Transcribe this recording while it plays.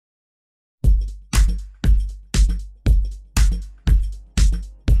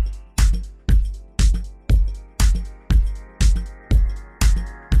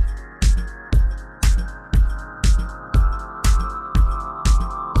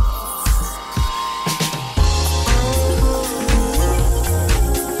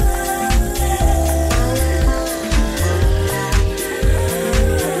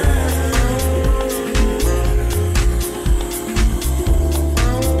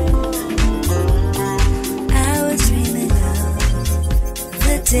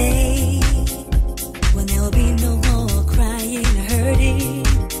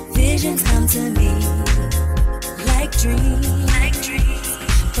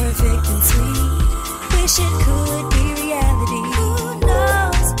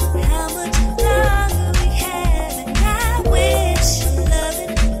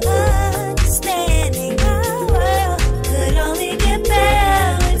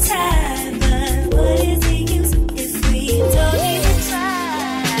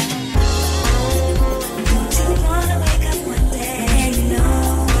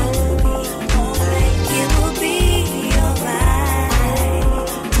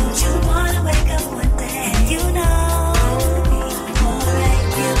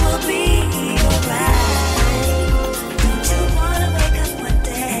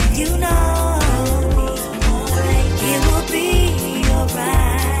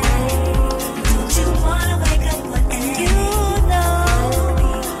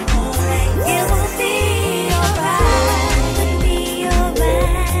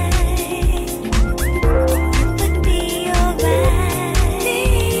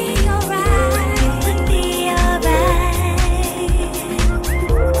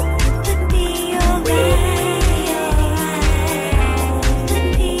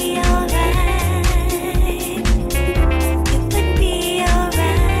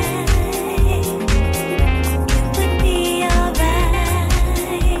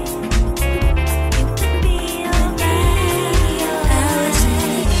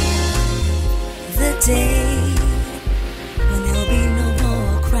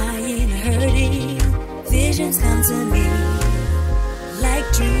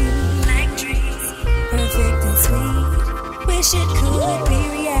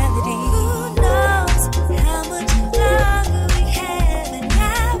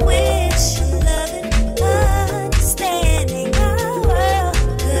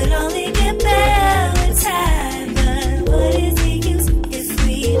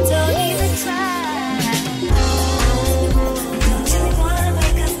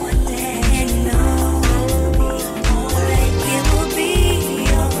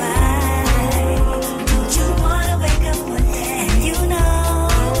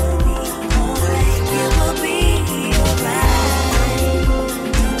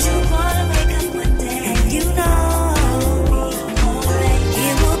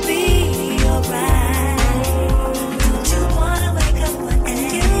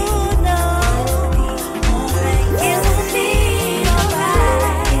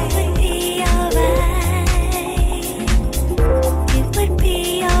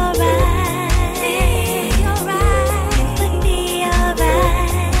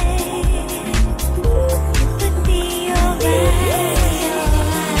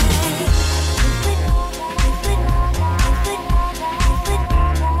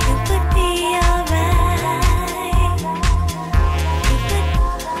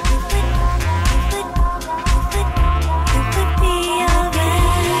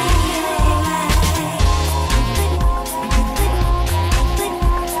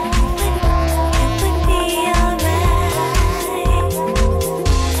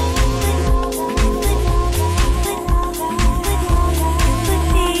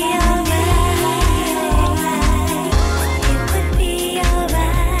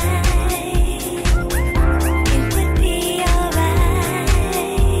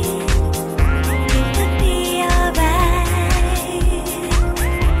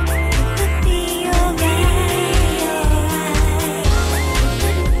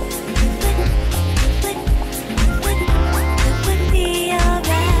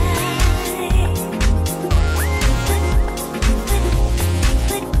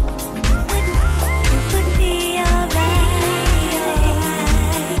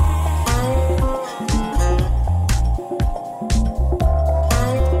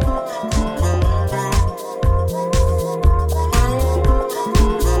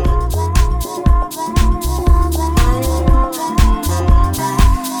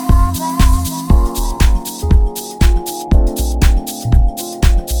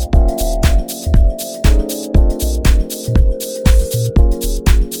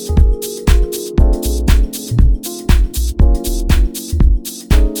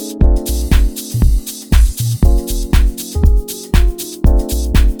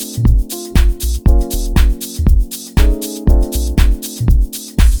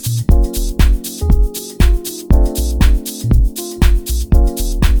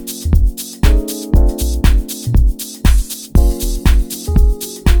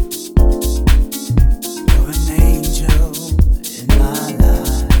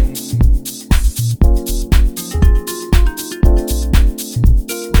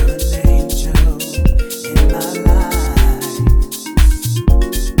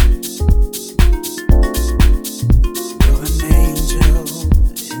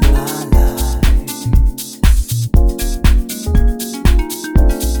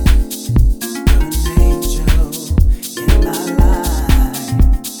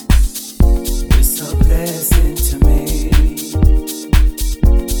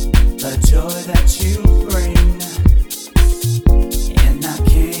the joy that you bring, and I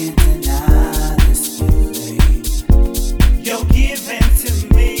can't deny this feeling you're giving to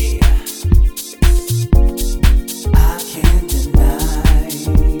me. I can't deny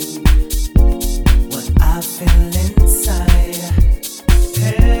what I feel inside.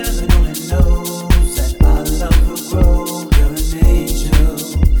 Heaven only knows that our love will grow. You're an angel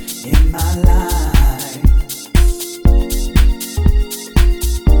in my life.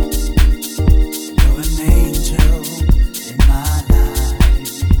 You're an angel.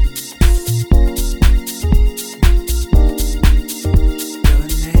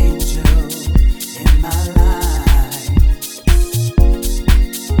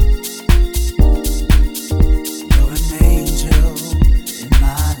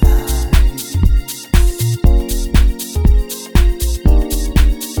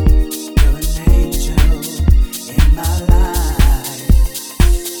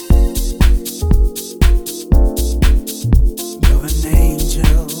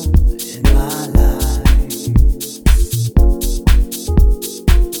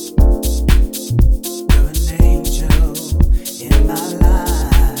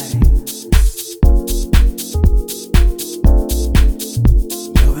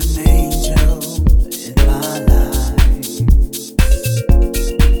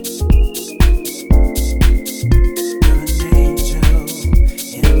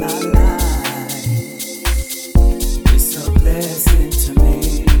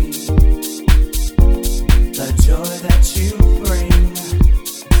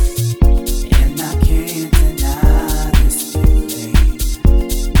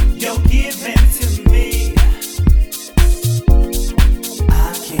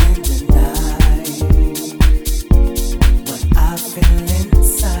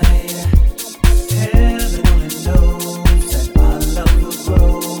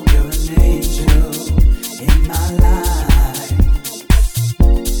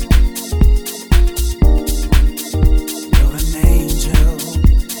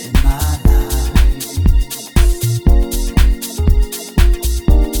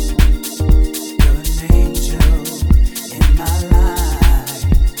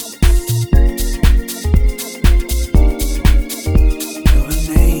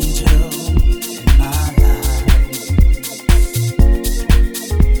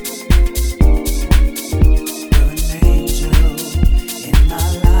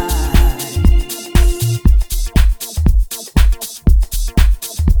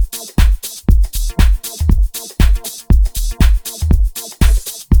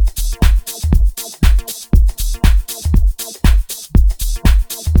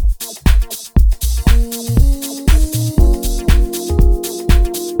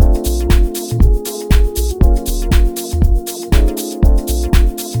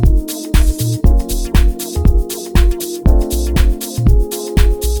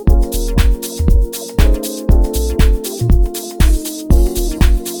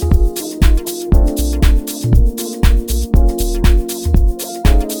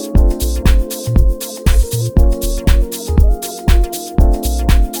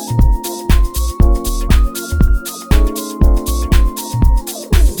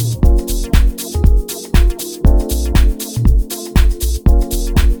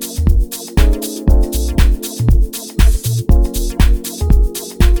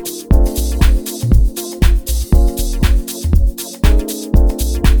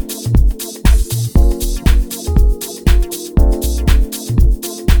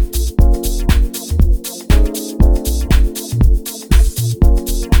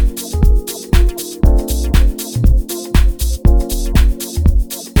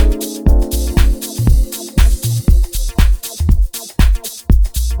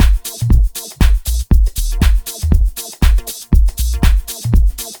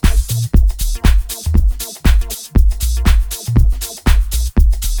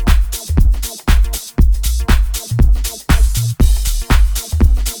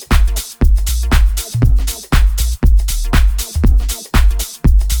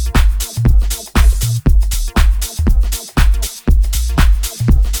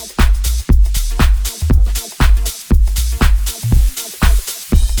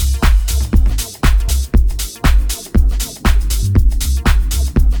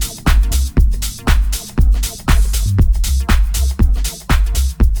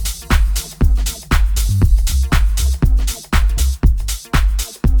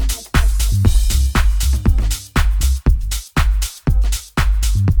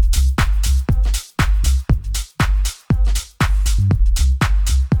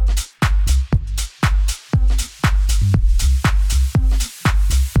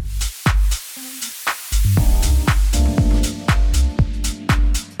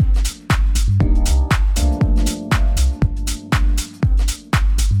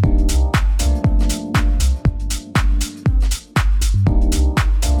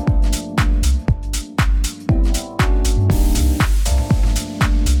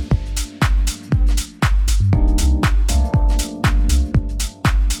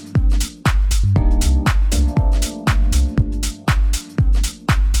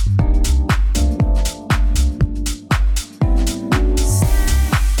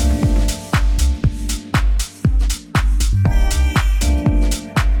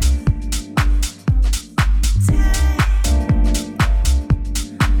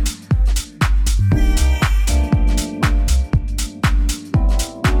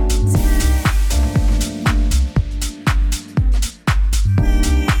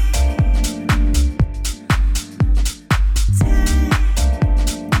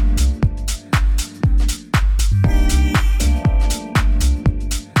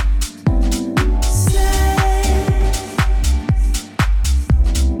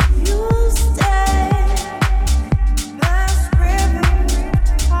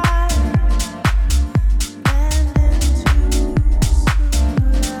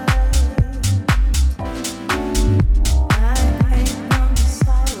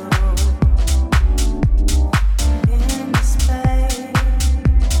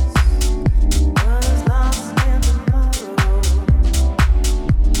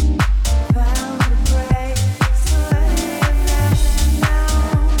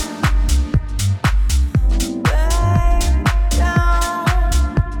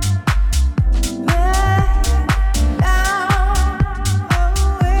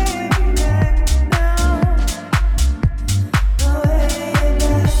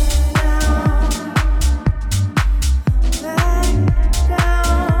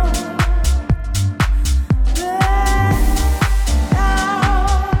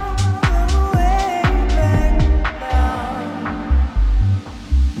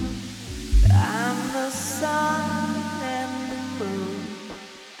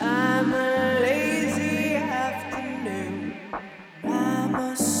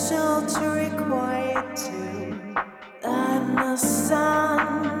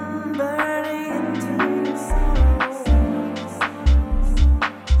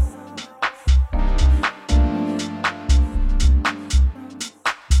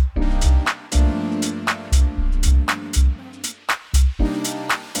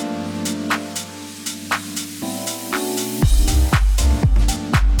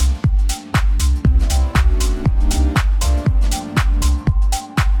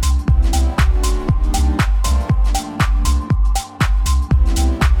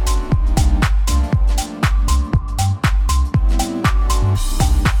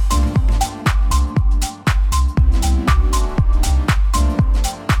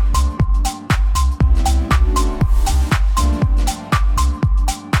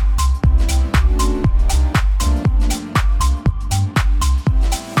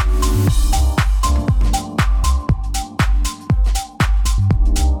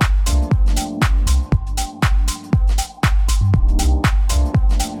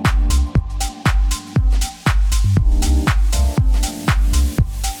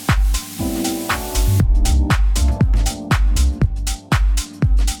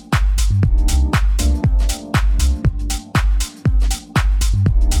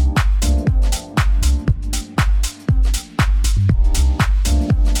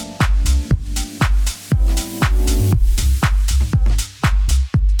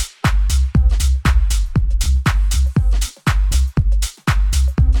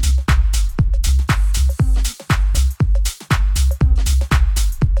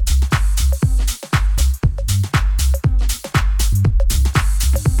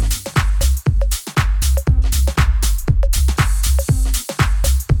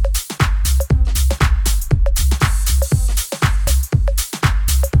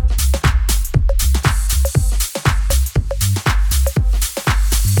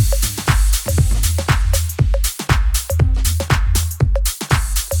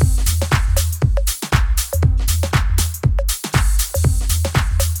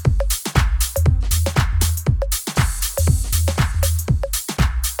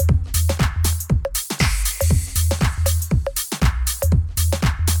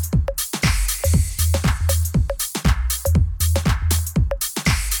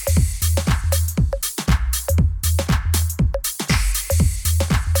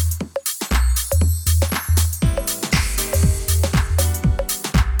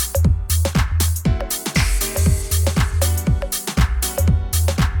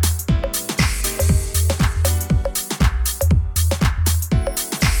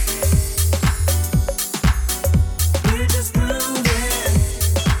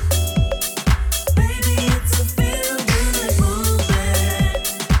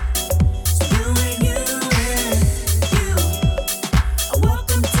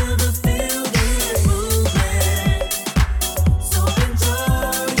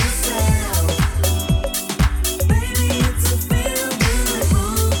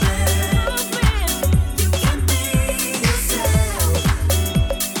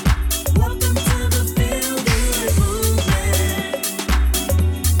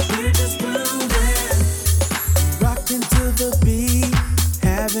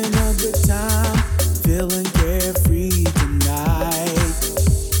 having a good time, feeling carefree tonight.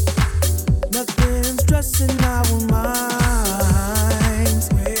 Nothing stressing our minds.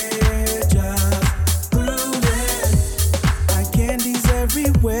 We're just grooving. Eye candies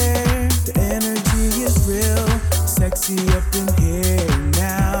everywhere. The energy is real, sexy up in here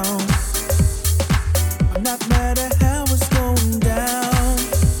now. I'm not mad at how it's going down.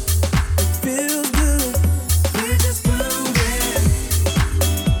 It feels good. We're just grooving.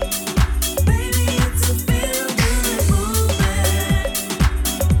 Baby, it's a feel good movement.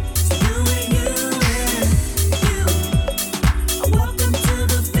 So you and you and you. Welcome to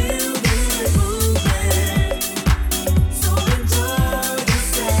the feel good movement. So enjoy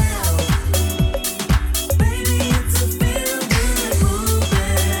yourself. Baby, it's a feel good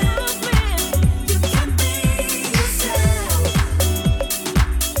movement. You can be yourself.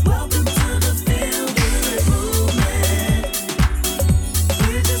 Welcome to the feel good movement.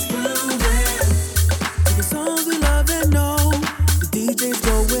 We're just grooving to the songs we love and know. The DJ's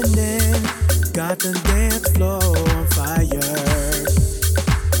going in, got the dance floor on fire.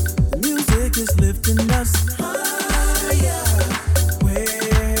 The music is lifting us higher.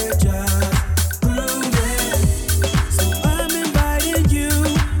 We're just grooving. So I'm inviting you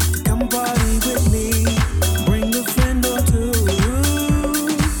to come party with me. Bring a friend or two.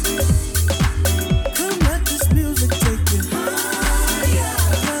 Come let this music take you higher.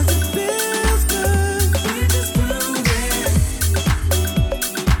 'Cause it feels good. We're just grooving.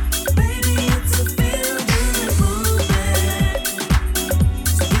 Baby, it's a feel good movement.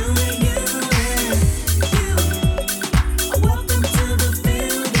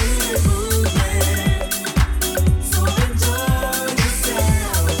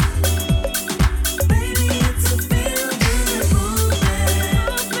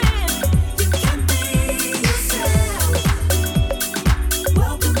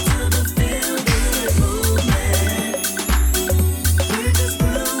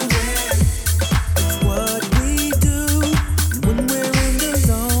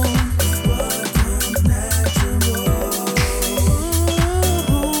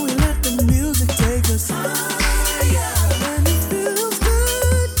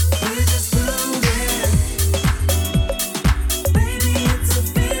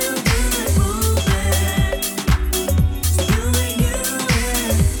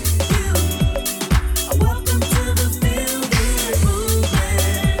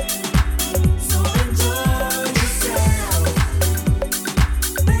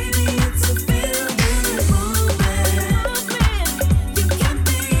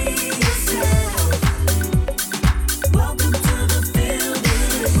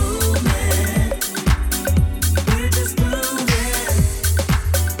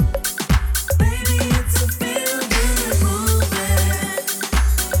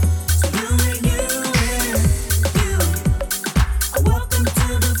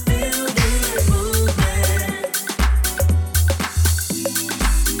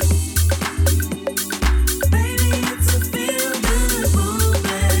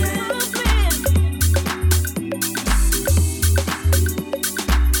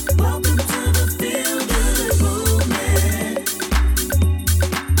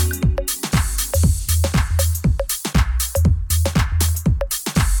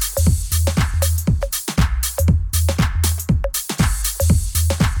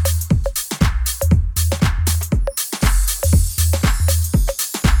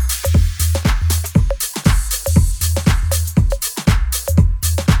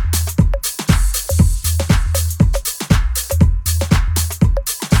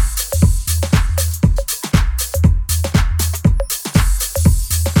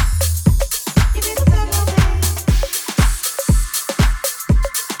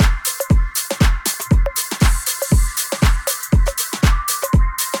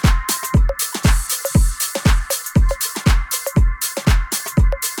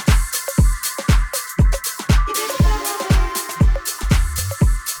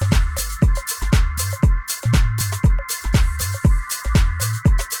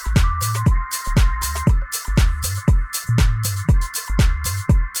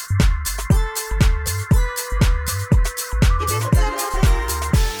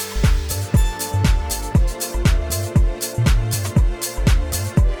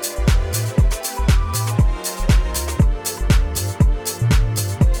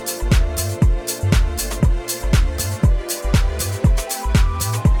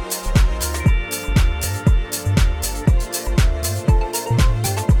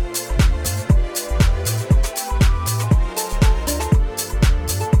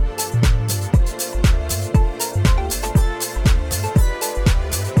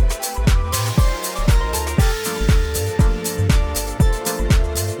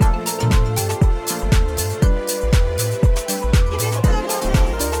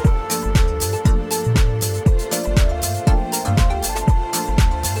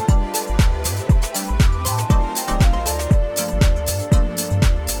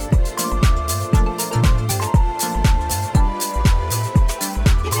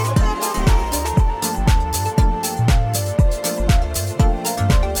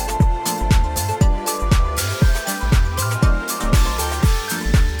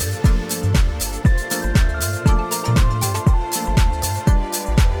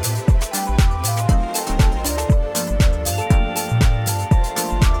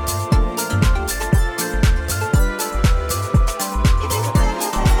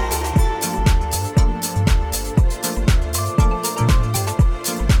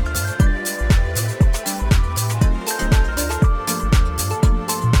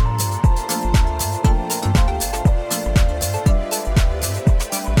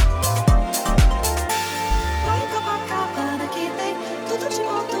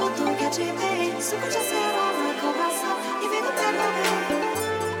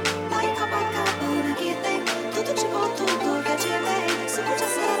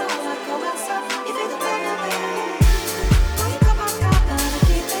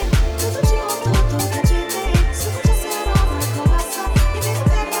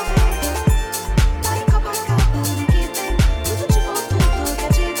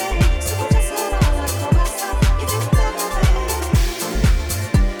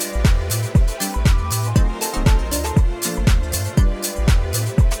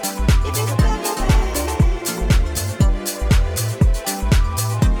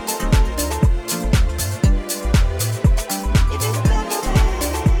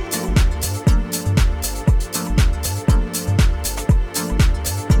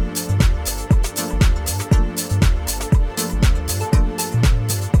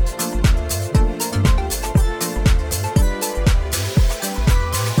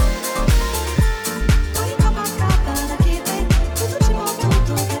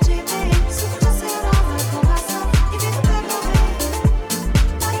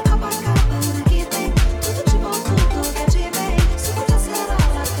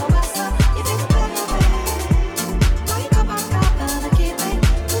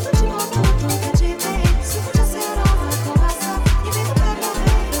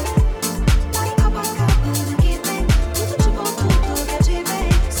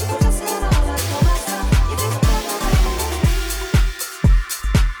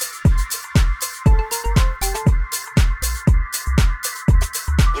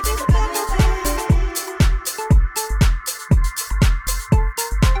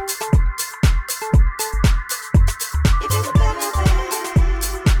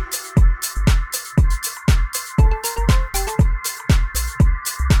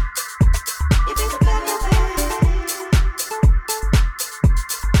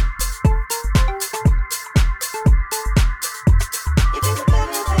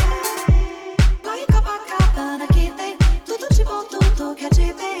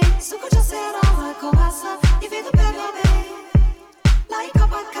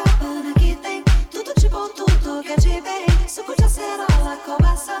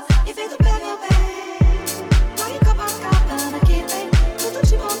 começa e vem do pé meu bem. Vai em Copacabana que tem tudo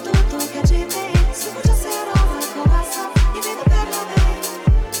de bom, tudo que é de bem. Suco de acerola, começa e vem do pé meu bem.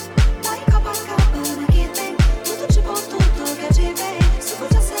 Vai em Copacabana que tem tudo de bom, tudo que é de bem. Suco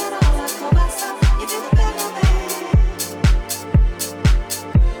de acerola, começa e vem do pé meu bem.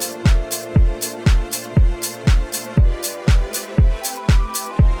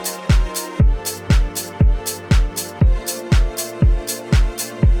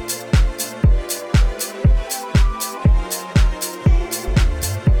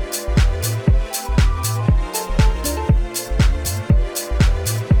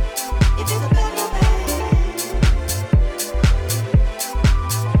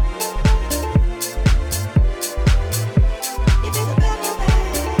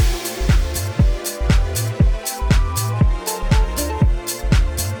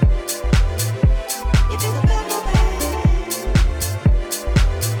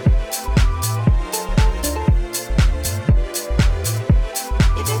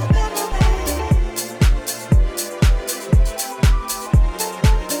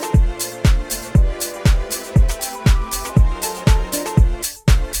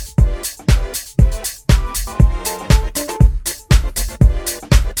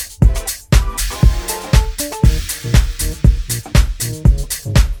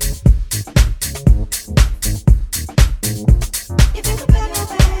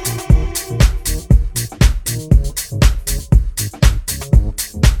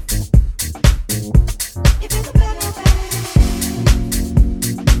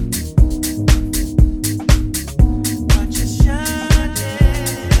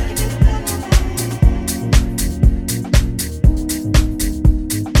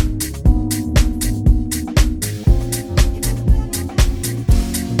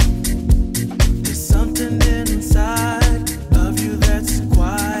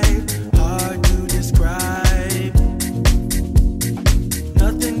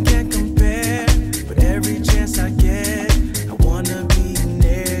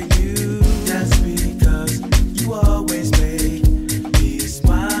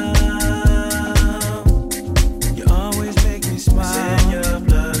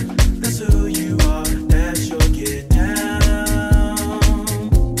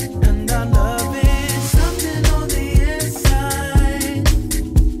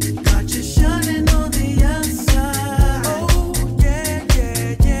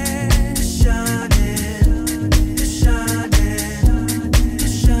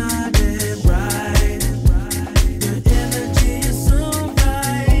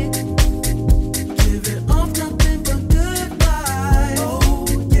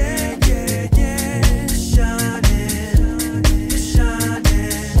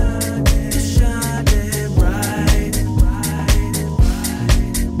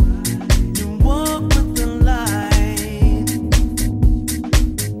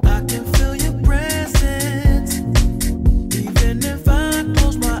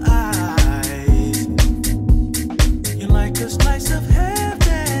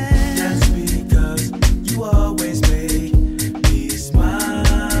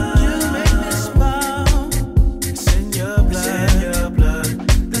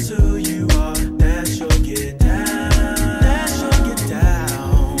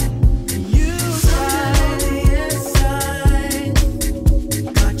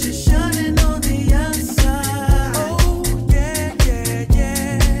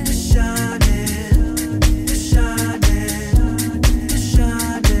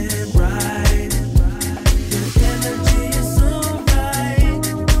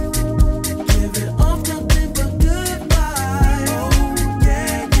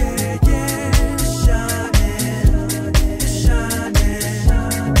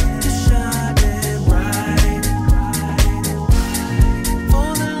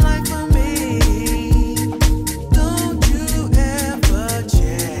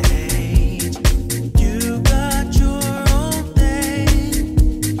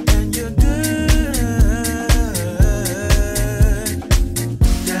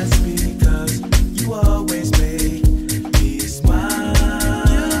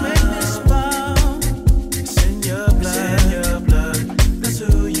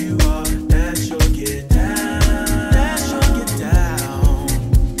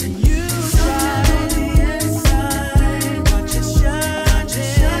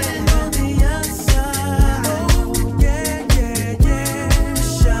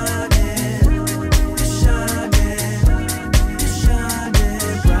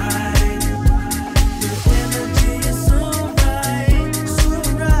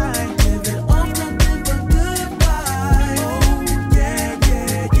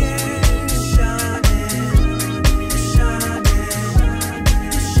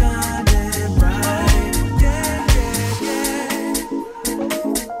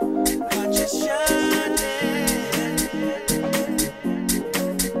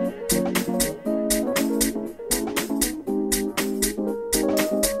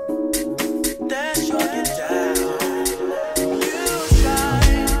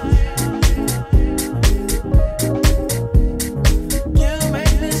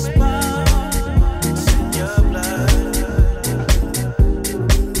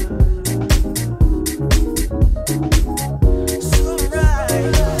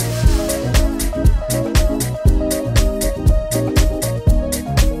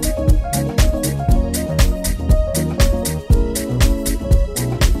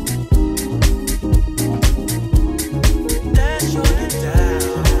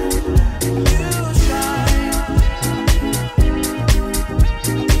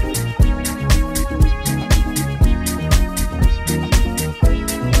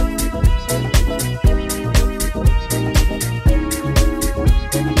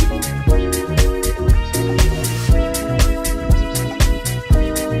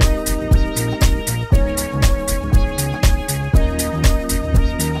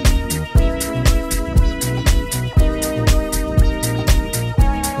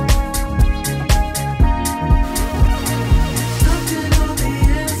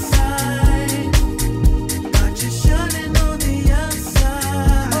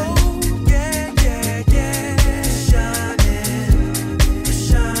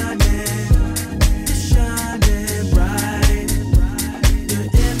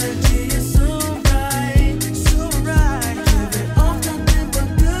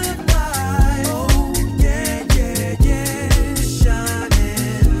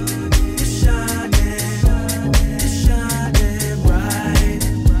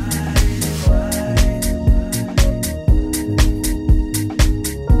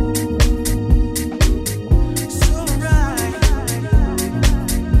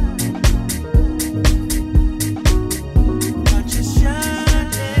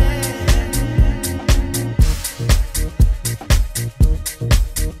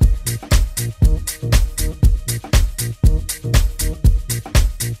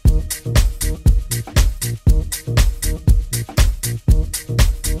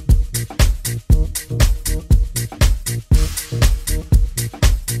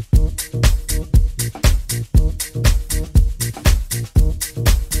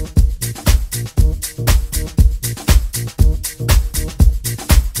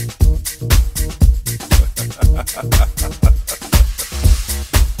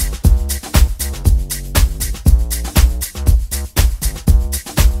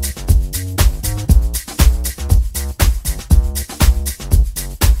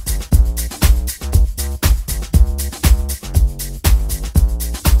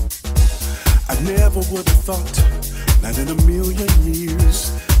 Never would have thought, not in a million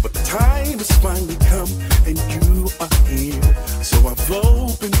years. But the time has finally come and you are here. So I've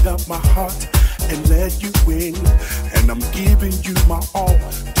opened up my heart and let you in. And I'm giving you my all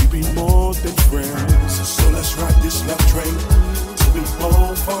to be more than friends. So let's ride this love train till we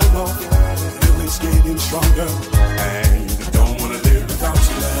both fall off. Feelings getting stronger and I don't wanna live without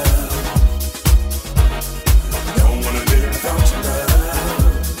your love. I don't wanna live without your love.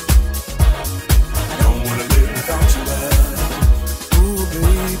 Without your love, ooh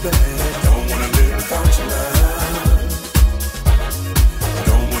baby, don't wanna live without your love.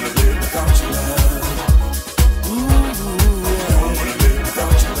 Don't wanna live without your love. Ooh, don't wanna live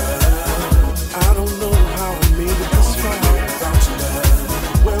without your love. I don't know how I made it this far without your love.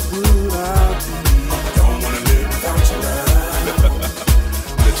 Where would I be? Don't wanna live without your love.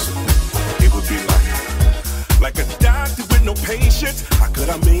 Listen, it would be like a doctor with no patience. How could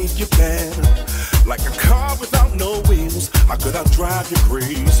I make you better? Like a car without no wheels, how could I drive you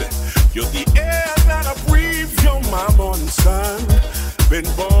crazy? You're the air that I breathe, you're my morning sun. Been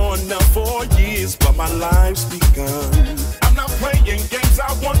born now 4 years, but my life's begun. I'm not playing games,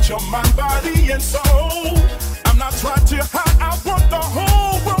 I want your mind, body, and soul. I'm not trying to hide, I want the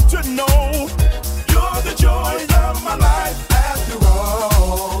whole world to know. You're the joy of my life after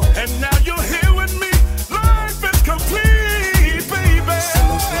all. And now you're here with me, life is complete, baby.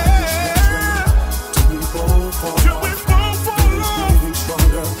 Till we fall for love. Getting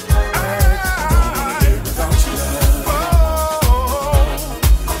stronger. I don't wanna live without your love.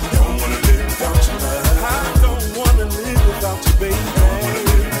 I don't wanna live without your love. I don't wanna live without you, baby. I don't wanna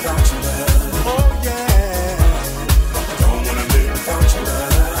live without your love. Oh yeah. I don't wanna live without your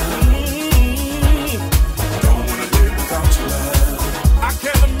love. I don't wanna live without your love. I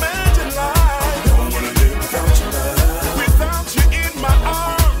can't imagine life. I don't wanna live without your love. Without you in my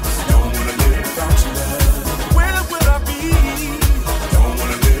arms. I don't wanna live without your love.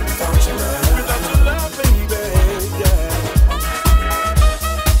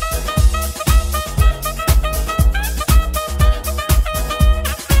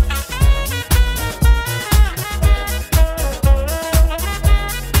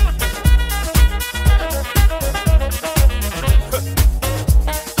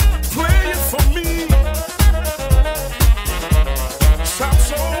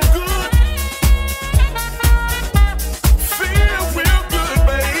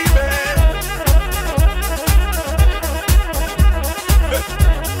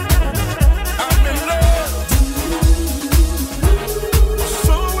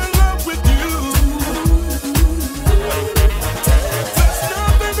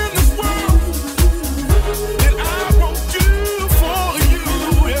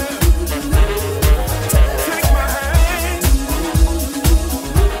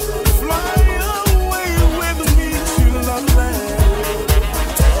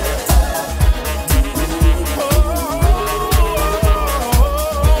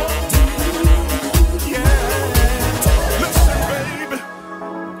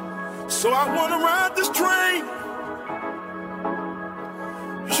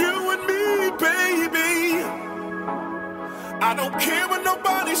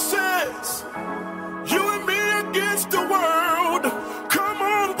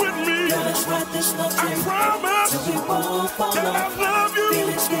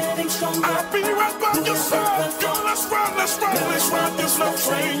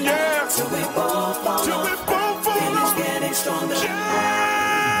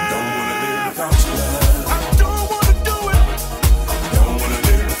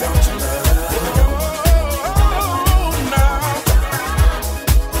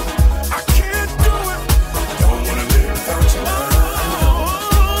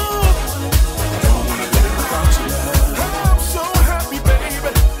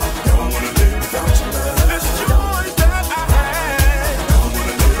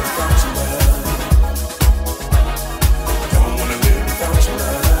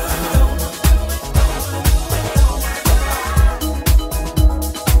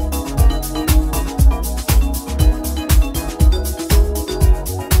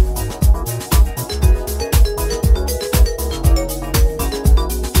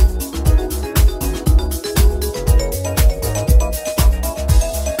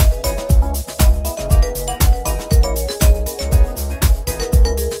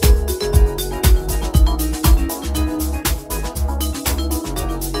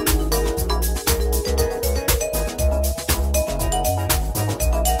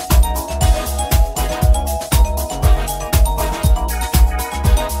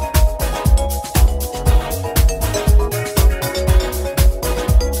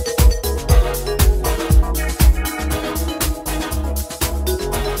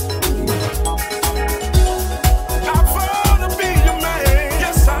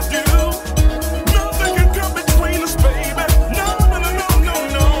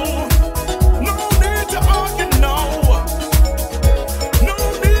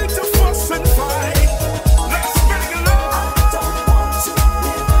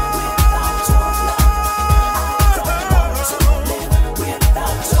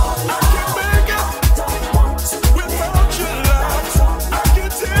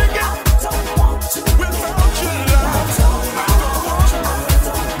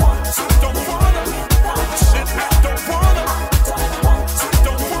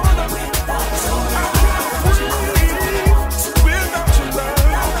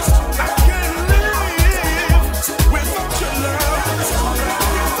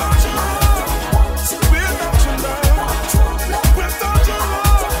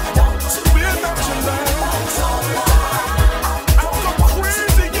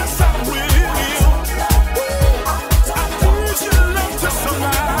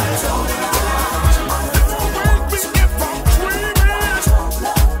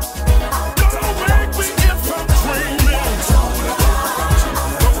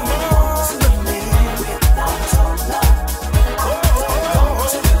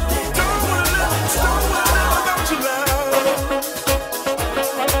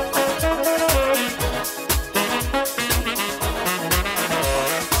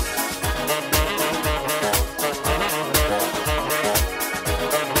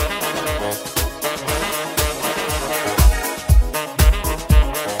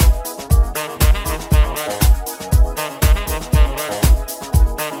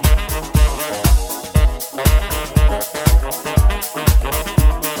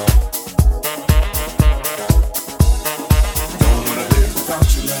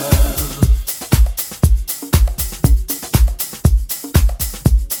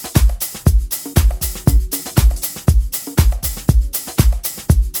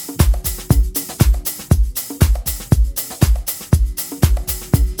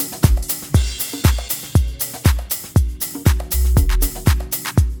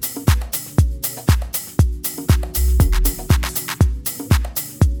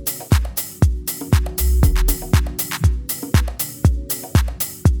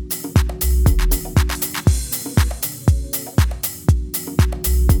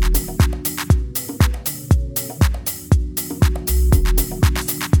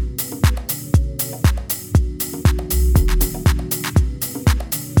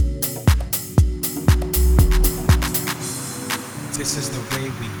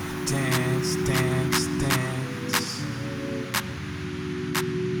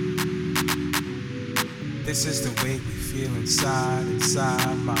 This is the way we feel inside,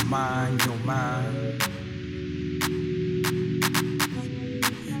 inside my mind, your mind.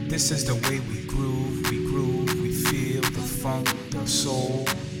 This is the way we groove, we feel the funk, the soul,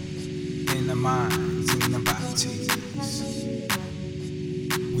 in the minds, in the bodies.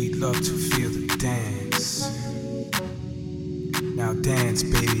 We love to feel the dance. Now dance,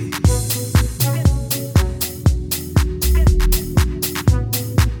 baby.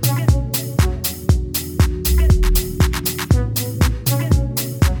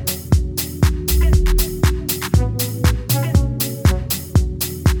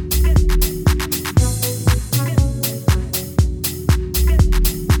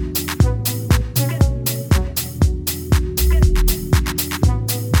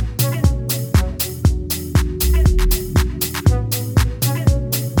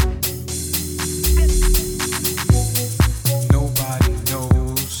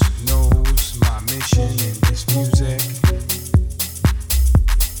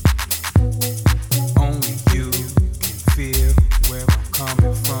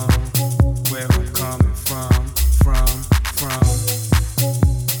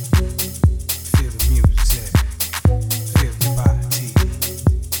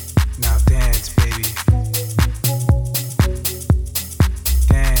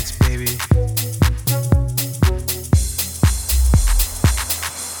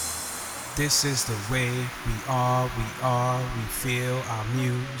 This is the way we are, we feel our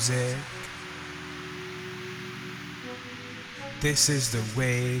music. This is the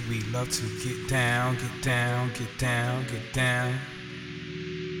way we love to get down, get down, get down, get down.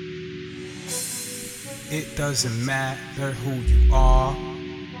 It doesn't matter who you are,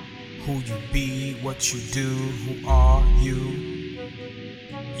 who you be, what you do, who are you.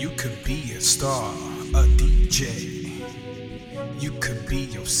 You could be a star, a DJ. You could be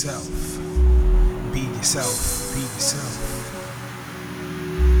yourself. Be yourself, be yourself.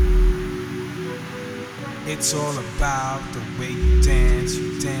 It's all about the way you dance,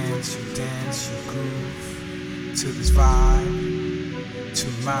 you dance, you dance, you groove to this vibe, to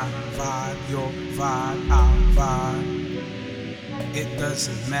my vibe, your vibe, our vibe. It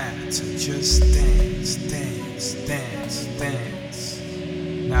doesn't matter, just dance, dance, dance, dance.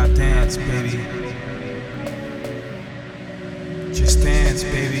 Now dance, baby.